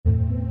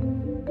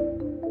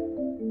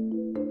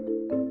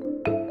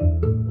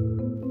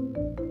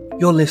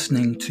You're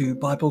listening to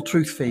Bible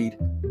Truth Feed,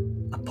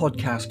 a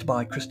podcast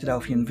by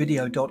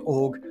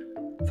Christadelphianvideo.org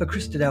for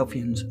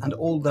Christadelphians and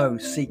all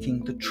those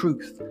seeking the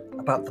truth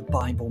about the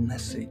Bible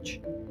message.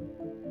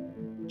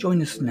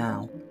 Join us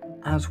now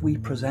as we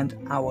present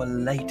our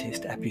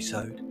latest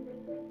episode.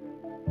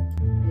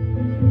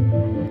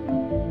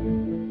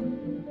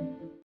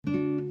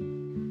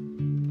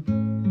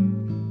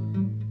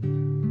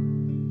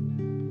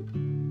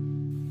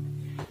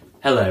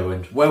 Hello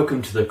and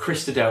welcome to the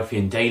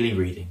Christadelphian Daily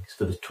Readings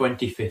for the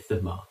 25th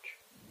of March.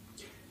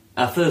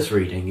 Our first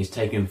reading is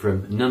taken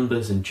from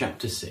Numbers and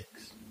chapter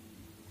 6.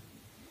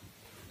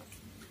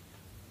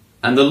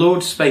 And the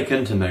Lord spake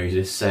unto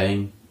Moses,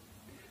 saying,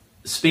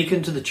 Speak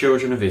unto the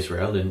children of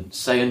Israel, and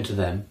say unto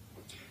them,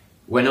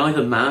 When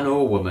either man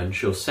or woman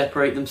shall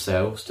separate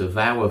themselves to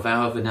vow a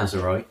vow of a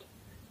Nazarite,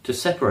 to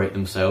separate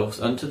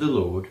themselves unto the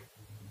Lord,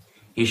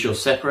 he shall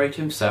separate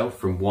himself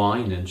from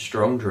wine and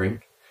strong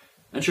drink,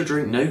 and shall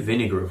drink no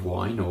vinegar of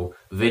wine, or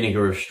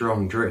vinegar of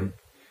strong drink,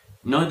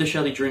 neither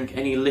shall he drink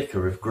any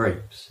liquor of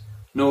grapes,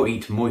 nor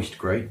eat moist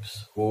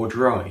grapes, or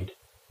dried.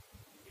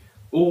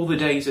 All the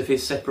days of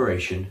his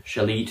separation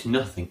shall he eat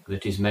nothing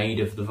that is made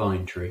of the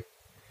vine tree,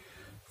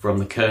 from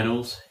the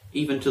kernels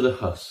even to the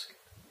husk.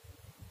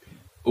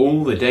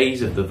 All the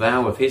days of the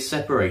vow of his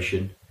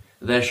separation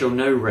there shall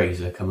no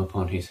razor come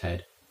upon his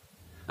head,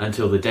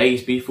 until the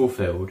days be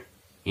fulfilled,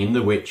 in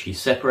the which he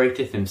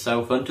separateth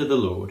himself unto the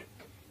Lord.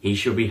 He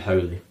shall be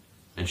holy,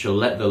 and shall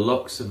let the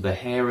locks of the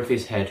hair of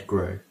his head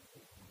grow.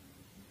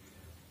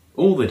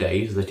 All the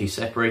days that he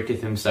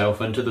separateth himself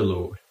unto the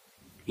Lord,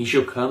 he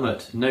shall come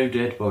at no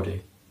dead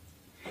body.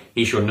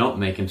 He shall not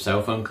make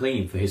himself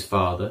unclean for his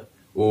father,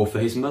 or for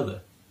his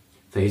mother,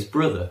 for his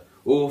brother,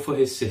 or for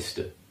his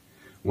sister,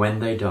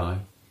 when they die,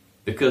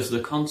 because the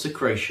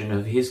consecration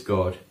of his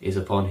God is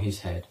upon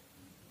his head.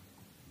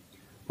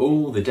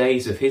 All the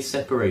days of his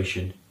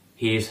separation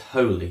he is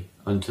holy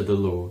unto the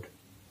Lord.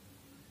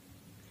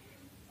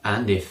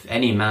 And if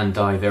any man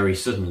die very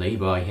suddenly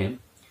by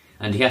him,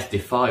 and he hath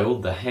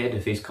defiled the head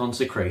of his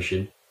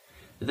consecration,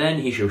 then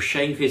he shall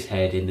shave his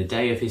head in the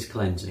day of his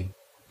cleansing.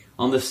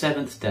 On the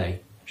 7th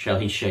day shall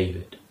he shave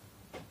it.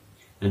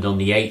 And on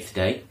the 8th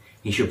day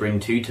he shall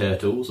bring 2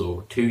 turtles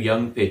or 2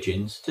 young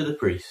pigeons to the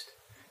priest,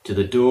 to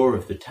the door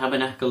of the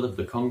tabernacle of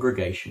the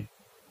congregation.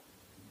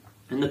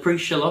 And the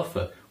priest shall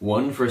offer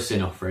one for a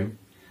sin offering,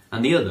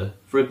 and the other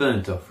for a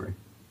burnt offering,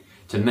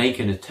 to make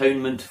an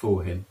atonement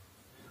for him,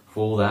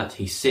 for that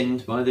he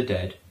sinned by the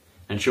dead,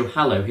 and shall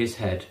hallow his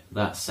head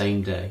that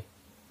same day.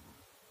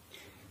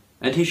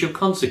 And he shall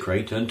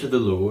consecrate unto the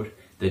Lord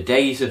the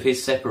days of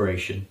his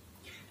separation,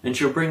 and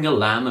shall bring a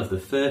lamb of the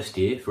first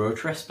year for a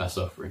trespass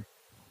offering.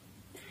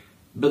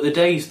 But the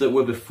days that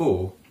were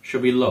before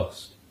shall be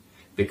lost,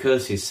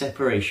 because his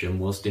separation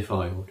was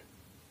defiled.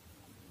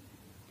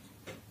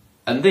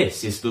 And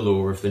this is the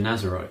law of the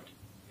Nazarite,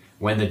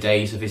 when the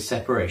days of his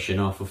separation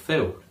are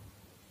fulfilled.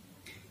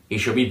 He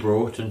shall be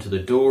brought unto the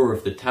door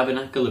of the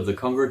tabernacle of the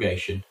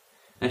congregation,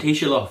 and he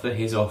shall offer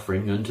his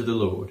offering unto the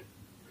Lord,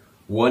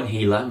 1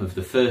 he-lamb of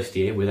the first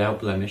year without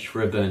blemish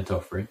for a burnt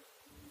offering,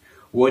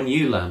 1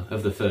 ewe-lamb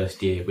of the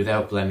first year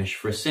without blemish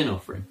for a sin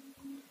offering,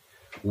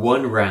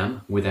 1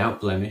 ram without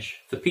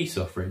blemish for peace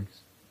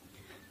offerings,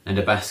 and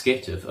a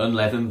basket of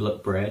unleavened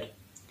bread,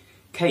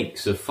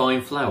 cakes of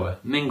fine flour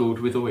mingled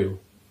with oil,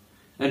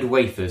 and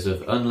wafers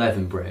of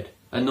unleavened bread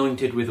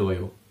anointed with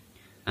oil,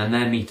 and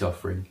their meat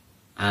offering,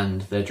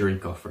 and their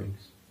drink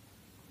offerings.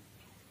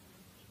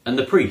 And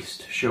the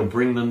priest shall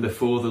bring them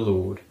before the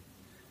Lord,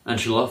 and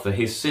shall offer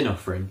his sin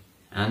offering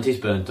and his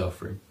burnt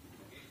offering,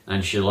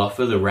 and shall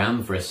offer the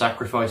ram for a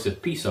sacrifice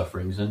of peace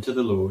offerings unto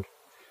the Lord,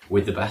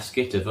 with the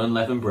basket of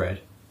unleavened bread.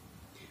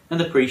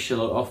 And the priest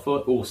shall offer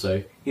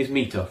also his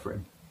meat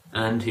offering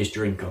and his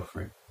drink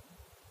offering.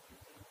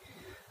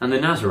 And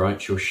the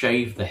Nazarite shall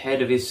shave the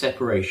head of his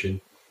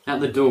separation at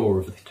the door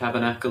of the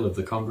tabernacle of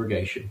the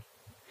congregation,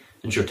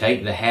 and shall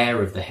take the hair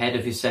of the head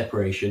of his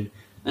separation,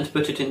 and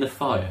put it in the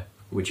fire,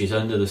 which is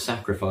under the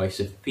sacrifice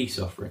of peace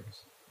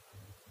offerings.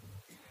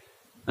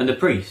 And the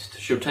priest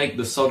shall take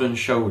the sodden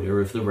shoulder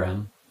of the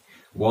ram,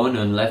 1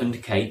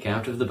 unleavened cake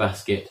out of the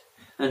basket,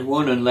 and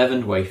 1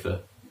 unleavened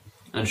wafer,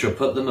 and shall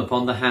put them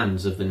upon the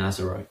hands of the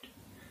Nazarite,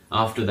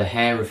 after the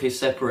hair of his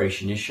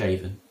separation is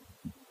shaven.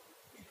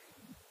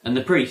 And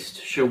the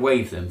priest shall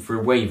wave them for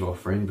a wave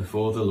offering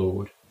before the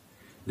Lord.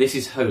 This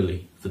is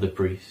holy for the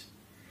priest,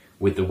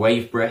 with the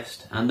wave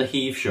breast and the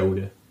heave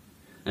shoulder,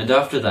 and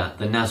after that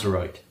the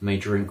Nazarite may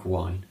drink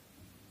wine.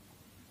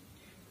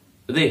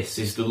 This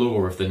is the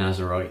law of the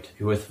Nazarite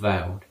who hath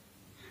vowed,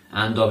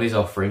 and of his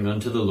offering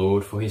unto the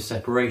Lord for his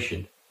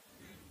separation.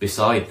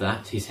 Beside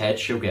that his head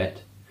shall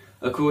get,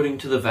 according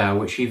to the vow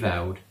which he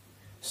vowed,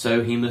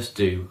 so he must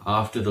do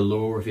after the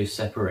law of his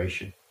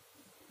separation.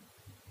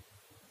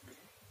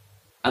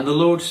 And the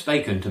Lord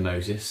spake unto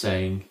Moses,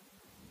 saying,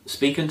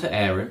 Speak unto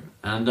Aaron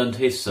and unto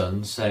his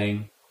sons,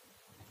 saying,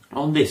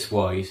 On this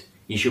wise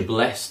ye shall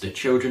bless the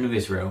children of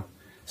Israel,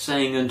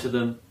 saying unto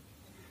them,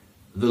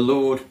 The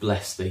Lord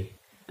bless thee,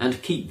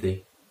 and keep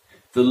thee.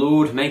 The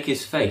Lord make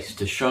his face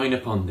to shine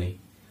upon thee,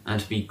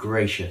 and be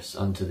gracious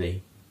unto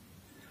thee.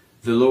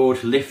 The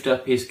Lord lift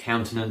up his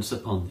countenance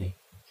upon thee,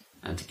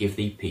 and give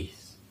thee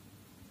peace.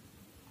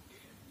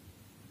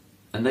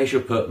 And they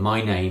shall put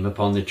my name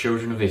upon the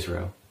children of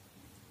Israel,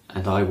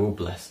 and I will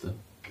bless them.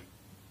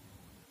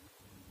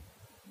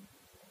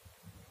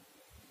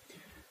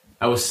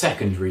 Our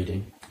second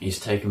reading is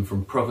taken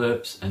from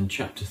Proverbs and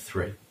chapter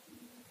 3.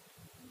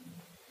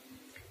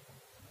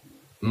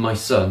 My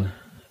son,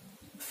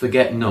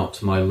 forget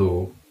not my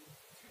law,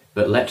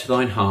 but let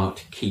thine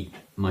heart keep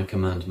my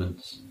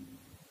commandments.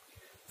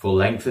 For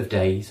length of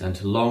days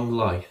and long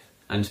life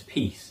and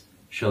peace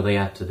shall they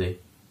add to thee.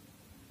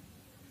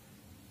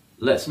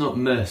 Let not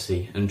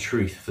mercy and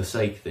truth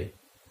forsake thee.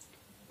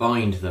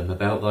 Bind them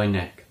about thy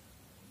neck,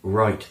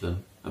 write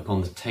them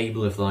upon the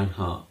table of thine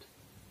heart.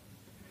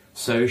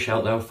 So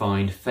shalt thou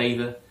find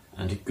favour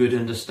and good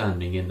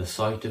understanding in the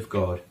sight of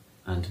God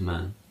and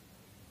man.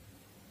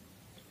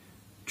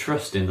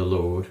 Trust in the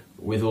Lord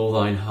with all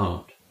thine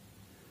heart,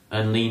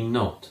 and lean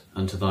not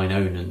unto thine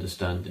own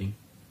understanding.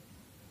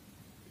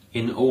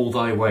 In all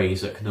thy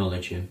ways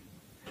acknowledge him,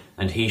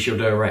 and he shall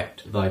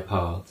direct thy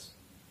paths.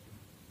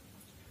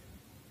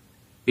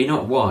 Be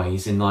not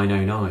wise in thine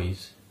own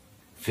eyes.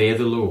 Fear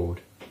the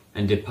Lord,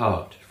 and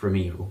depart from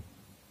evil.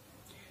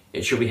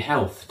 It shall be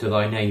health to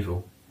thy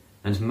navel,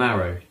 and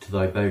marrow to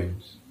thy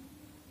bones.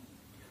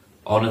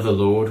 Honour the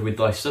Lord with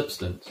thy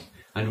substance,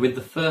 and with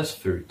the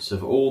firstfruits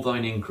of all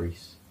thine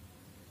increase.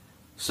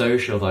 So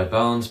shall thy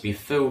barns be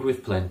filled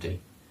with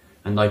plenty,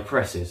 and thy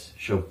presses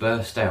shall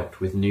burst out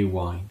with new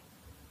wine.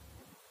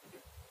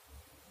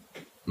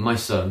 My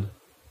son,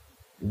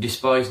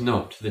 despise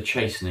not the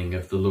chastening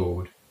of the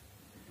Lord,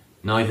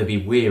 neither be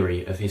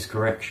weary of his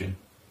correction.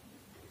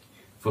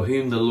 For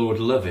whom the Lord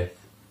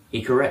loveth,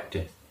 he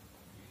correcteth,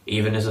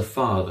 even as a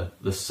father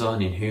the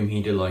son in whom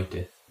he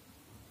delighteth.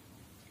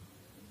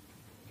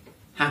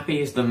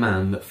 Happy is the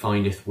man that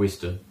findeth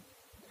wisdom,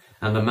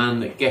 and the man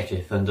that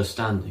getteth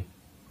understanding.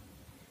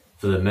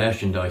 For the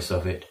merchandise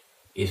of it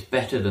is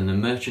better than the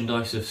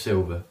merchandise of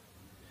silver,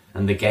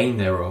 and the gain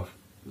thereof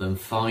than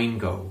fine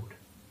gold.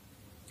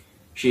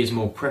 She is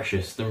more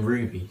precious than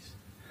rubies,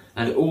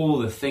 and all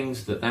the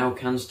things that thou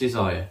canst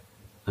desire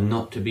are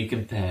not to be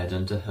compared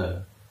unto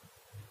her.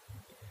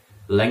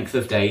 Length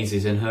of days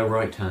is in her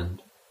right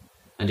hand,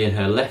 and in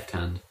her left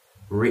hand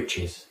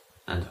riches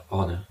and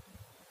honour.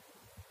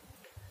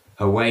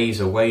 Her ways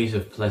are ways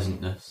of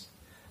pleasantness,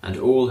 and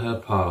all her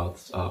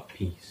paths are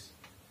peace.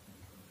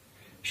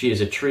 She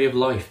is a tree of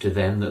life to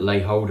them that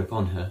lay hold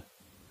upon her,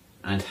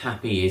 and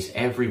happy is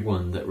every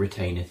one that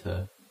retaineth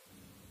her.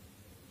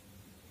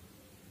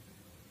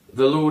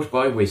 The Lord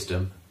by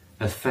wisdom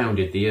hath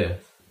founded the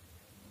earth,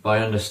 by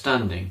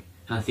understanding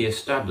hath he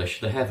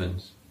established the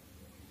heavens.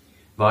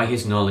 By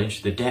his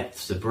knowledge the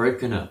depths are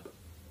broken up,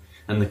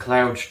 and the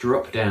clouds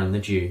drop down the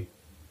dew.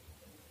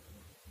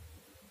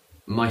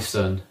 My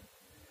son,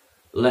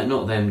 let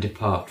not them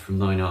depart from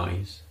thine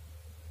eyes.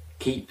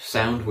 Keep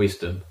sound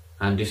wisdom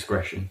and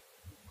discretion.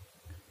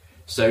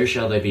 So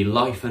shall they be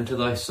life unto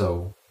thy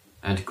soul,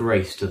 and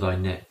grace to thy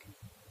neck.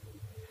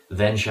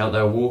 Then shalt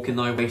thou walk in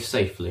thy way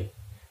safely,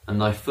 and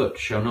thy foot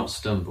shall not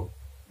stumble.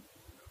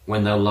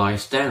 When thou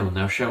liest down,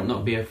 thou shalt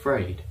not be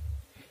afraid.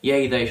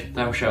 Yea,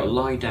 thou shalt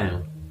lie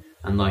down,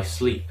 and thy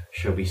sleep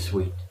shall be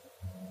sweet.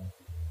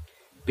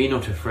 Be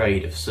not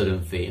afraid of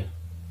sudden fear,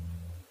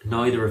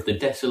 neither of the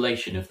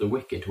desolation of the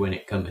wicked when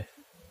it cometh.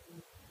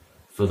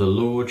 For the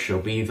Lord shall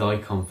be thy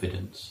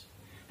confidence,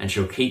 and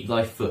shall keep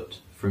thy foot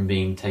from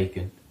being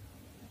taken.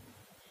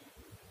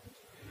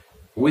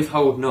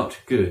 Withhold not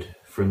good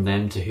from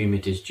them to whom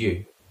it is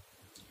due,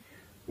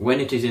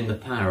 when it is in the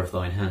power of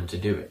thine hand to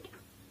do it.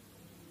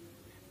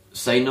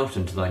 Say not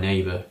unto thy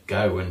neighbour,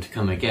 Go and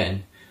come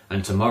again,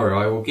 and tomorrow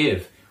I will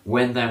give,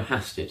 when thou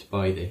hast it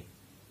by thee.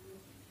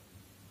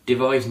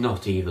 Devise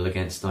not evil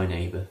against thy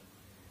neighbour,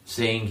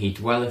 seeing he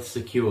dwelleth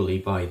securely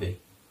by thee.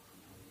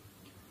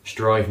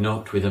 Strive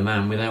not with a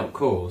man without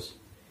cause,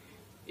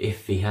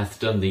 if he hath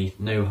done thee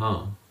no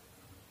harm.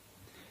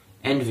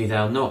 Envy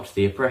thou not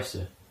the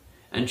oppressor,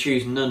 and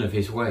choose none of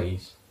his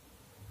ways.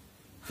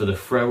 For the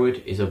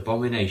froward is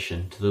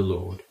abomination to the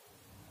Lord,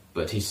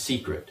 but his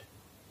secret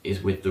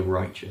is with the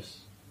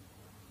righteous.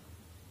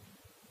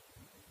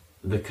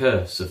 The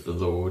curse of the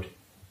Lord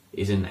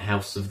is in the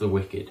house of the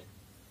wicked,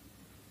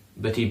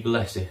 but he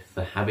blesseth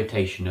the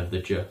habitation of the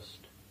just.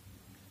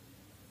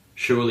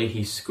 Surely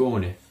he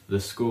scorneth the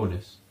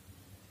scorners,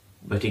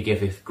 but he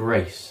giveth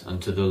grace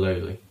unto the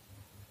lowly.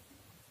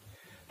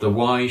 The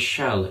wise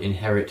shall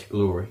inherit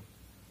glory,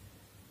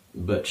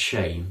 but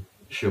shame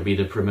shall be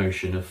the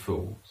promotion of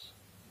fools.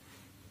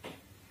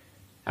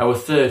 Our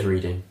third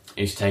reading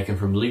is taken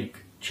from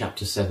Luke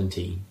chapter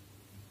 17.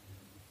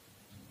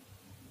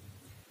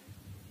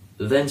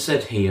 Then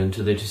said he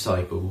unto the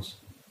disciples,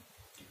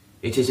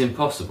 It is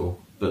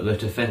impossible but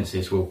that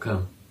offences will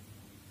come,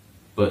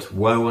 but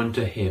woe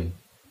unto him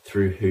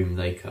through whom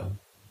they come.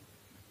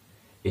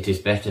 It is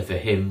better for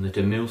him that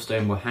a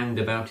millstone were hanged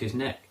about his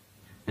neck,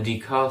 and he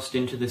cast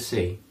into the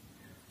sea,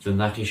 than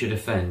that he should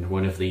offend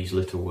one of these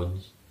little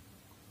ones.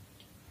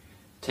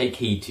 take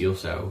heed to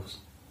yourselves.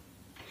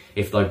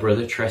 If thy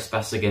brother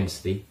trespass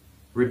against thee,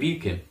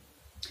 rebuke him,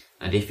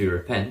 and if he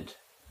repent,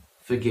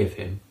 forgive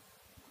him.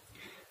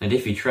 And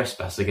if he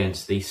trespass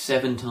against thee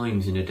 7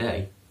 times in a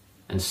day,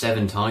 and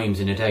 7 times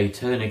in a day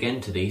turn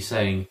again to thee,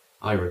 saying,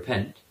 I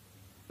repent,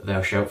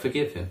 thou shalt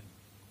forgive him.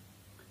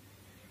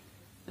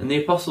 And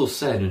the apostles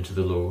said unto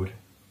the Lord,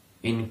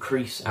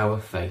 Increase our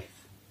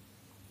faith.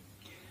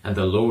 And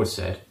the Lord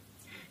said,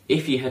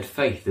 If ye had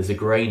faith as a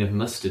grain of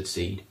mustard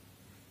seed,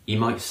 ye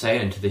might say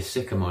unto this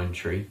sycamore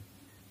tree,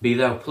 Be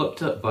thou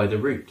plucked up by the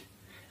root,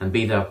 and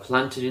be thou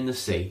planted in the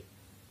sea,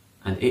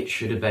 and it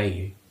should obey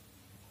you.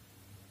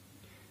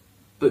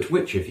 But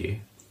which of you,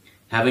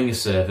 having a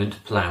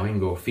servant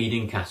ploughing or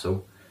feeding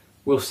cattle,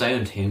 will say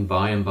unto him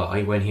by and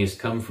by, when he is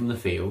come from the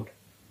field,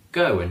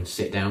 Go and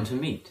sit down to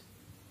meat?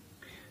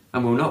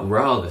 And will not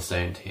rather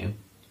say unto him,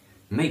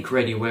 Make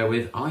ready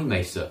wherewith I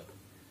may sup,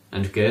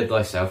 and gird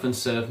thyself and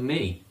serve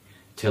me,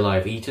 till I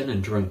have eaten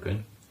and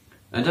drunken,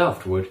 and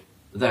afterward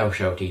thou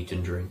shalt eat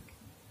and drink?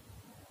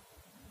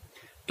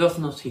 Doth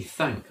not he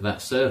thank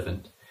that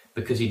servant,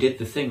 because he did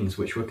the things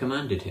which were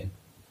commanded him?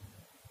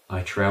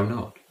 I trow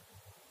not.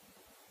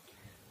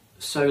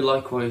 So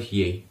likewise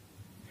ye,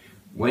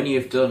 when ye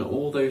have done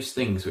all those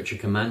things which are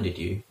commanded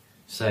you,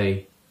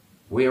 say,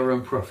 We are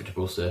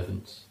unprofitable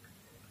servants.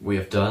 We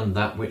have done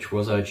that which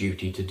was our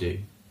duty to do.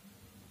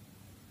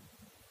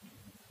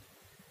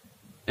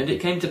 And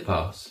it came to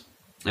pass,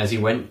 as he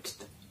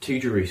went to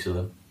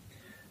Jerusalem,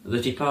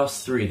 that he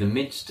passed through the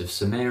midst of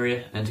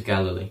Samaria and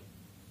Galilee.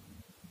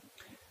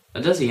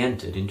 And as he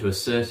entered into a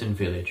certain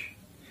village,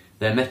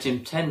 there met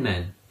him 10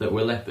 men that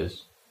were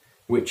lepers,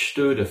 which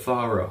stood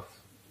afar off.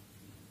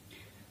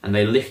 And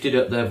they lifted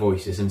up their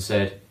voices and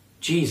said,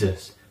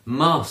 Jesus,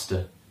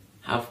 Master,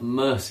 have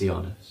mercy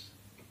on us.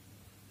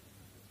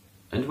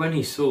 And when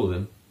he saw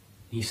them,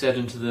 he said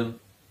unto them,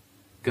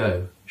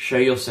 Go, show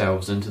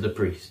yourselves unto the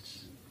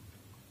priests.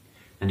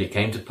 And it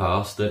came to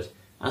pass that,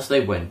 as they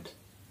went,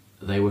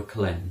 they were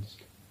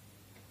cleansed.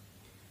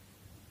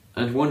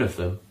 And one of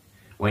them,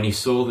 when he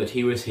saw that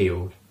he was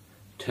healed,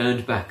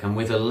 turned back and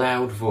with a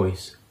loud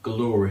voice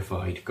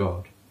glorified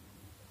God,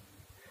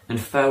 and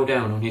fell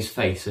down on his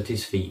face at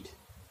his feet,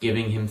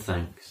 giving him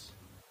thanks.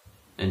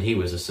 And he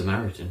was a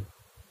Samaritan.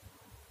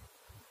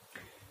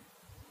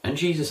 And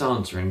Jesus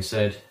answering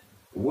said,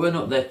 Were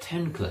not there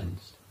 10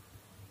 cleansed?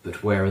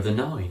 But where are the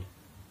 9?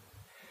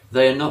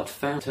 They are not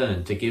found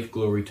turned to give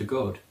glory to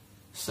God,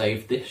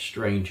 save this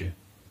stranger.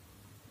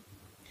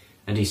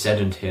 And he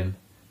said unto him,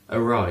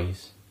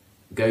 Arise,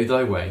 go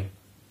thy way,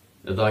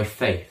 thy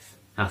faith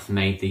hath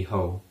made thee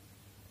whole.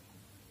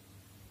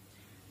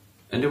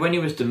 And when he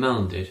was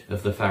demanded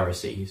of the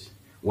Pharisees,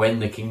 when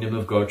the kingdom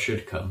of God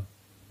should come,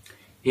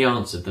 he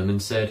answered them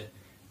and said,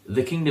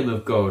 The kingdom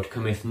of God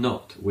cometh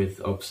not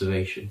with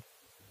observation.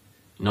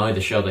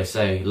 Neither shall they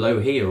say, Lo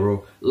here,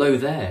 or Lo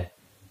there,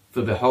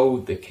 for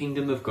behold, the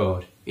kingdom of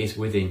God is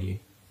within you.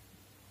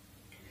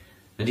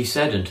 And he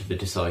said unto the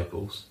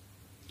disciples,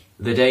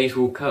 The days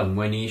will come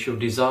when ye shall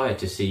desire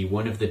to see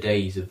one of the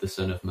days of the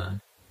Son of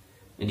Man,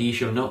 and ye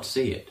shall not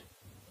see it.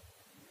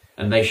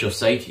 And they shall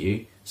say to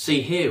you,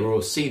 See here,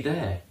 or see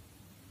there.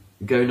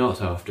 Go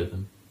not after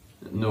them,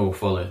 nor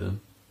follow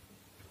them.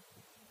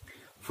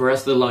 For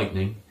as the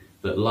lightning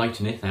that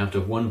lighteneth out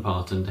of one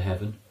part under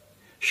heaven,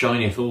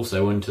 shineth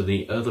also unto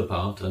the other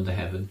part under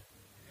heaven,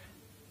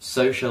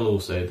 so shall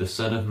also the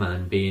Son of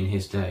Man be in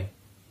his day.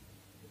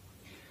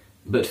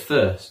 But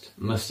first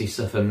must he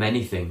suffer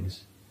many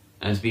things,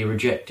 and be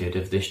rejected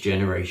of this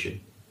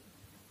generation.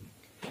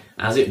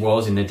 As it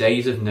was in the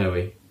days of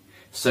Noe,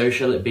 so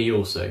shall it be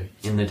also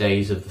in the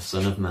days of the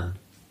Son of Man.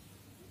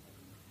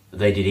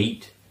 They did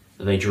eat,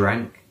 they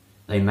drank,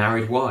 they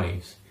married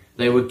wives,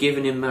 they were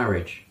given in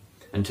marriage,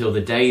 until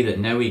the day that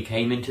Noe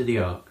came into the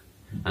ark,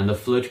 and the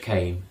flood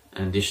came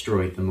and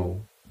destroyed them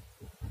all.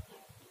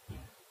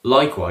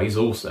 Likewise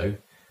also,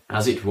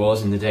 as it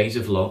was in the days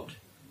of Lot,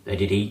 they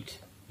did eat,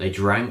 they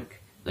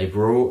drank, they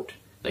brought,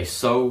 they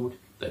sold,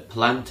 they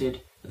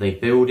planted, they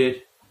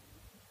builded.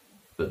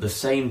 But the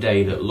same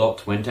day that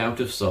Lot went out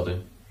of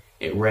Sodom,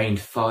 it rained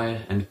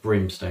fire and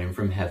brimstone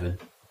from heaven,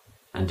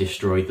 and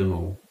destroyed them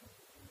all.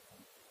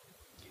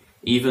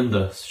 Even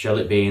thus shall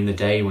it be in the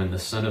day when the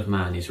Son of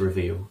Man is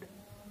revealed.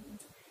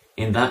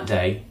 In that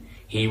day,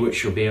 he which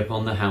shall be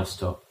upon the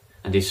housetop,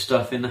 and his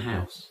stuff in the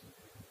house,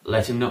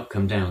 let him not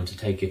come down to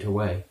take it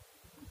away.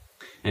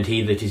 And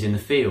he that is in the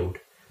field,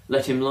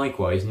 let him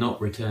likewise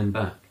not return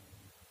back.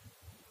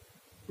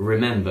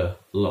 Remember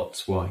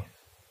Lot's wife.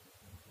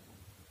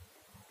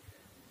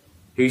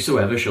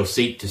 Whosoever shall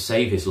seek to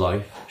save his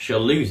life shall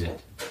lose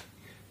it,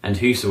 and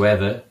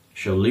whosoever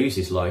shall lose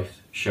his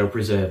life shall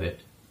preserve it.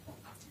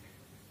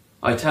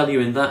 I tell you,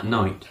 in that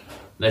night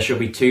there shall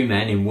be 2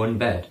 men in one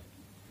bed,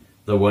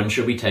 the one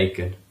shall be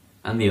taken,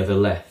 and the other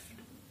left.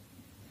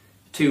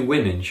 2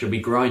 women shall be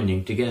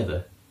grinding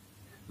together,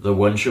 the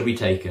one shall be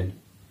taken,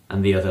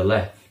 and the other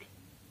left.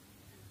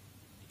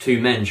 2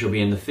 men shall be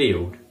in the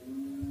field,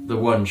 the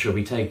one shall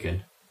be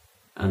taken,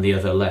 and the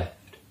other left.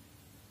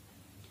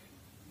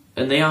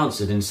 And they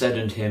answered and said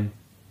unto him,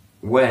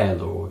 Where,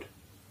 Lord?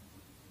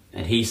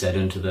 And he said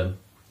unto them,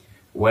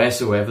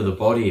 Wheresoever the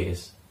body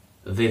is,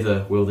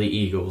 thither will the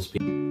eagles be.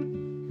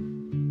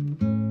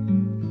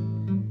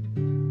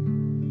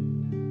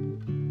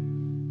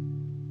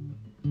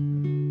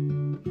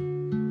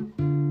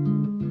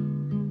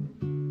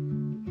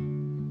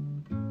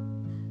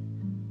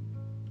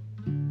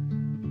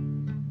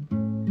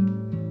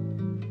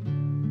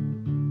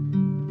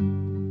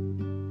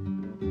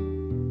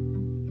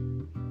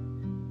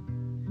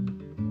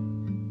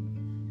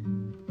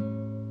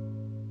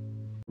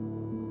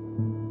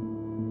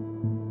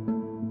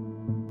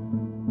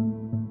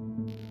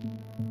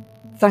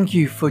 Thank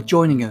you for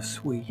joining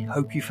us. We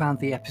hope you found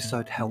the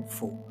episode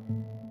helpful.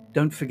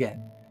 Don't forget,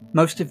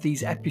 most of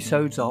these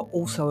episodes are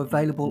also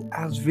available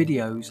as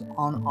videos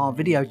on our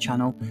video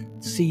channel,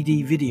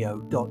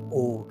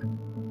 cdvideo.org.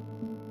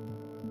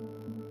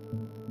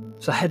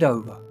 So head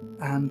over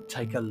and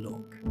take a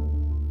look.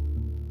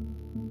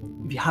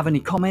 If you have any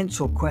comments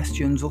or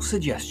questions or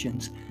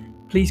suggestions,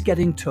 please get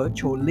in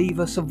touch or leave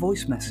us a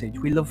voice message.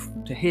 We love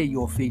to hear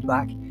your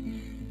feedback.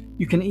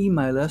 You can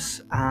email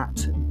us at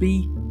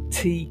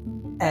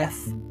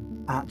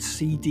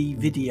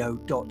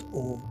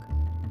btf@cdvideo.org.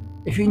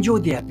 If you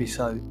enjoyed the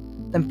episode,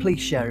 then please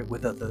share it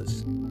with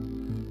others.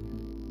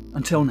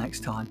 Until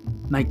next time,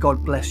 may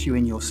God bless you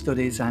in your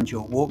studies and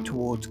your walk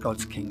towards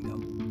God's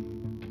kingdom.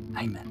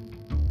 Amen.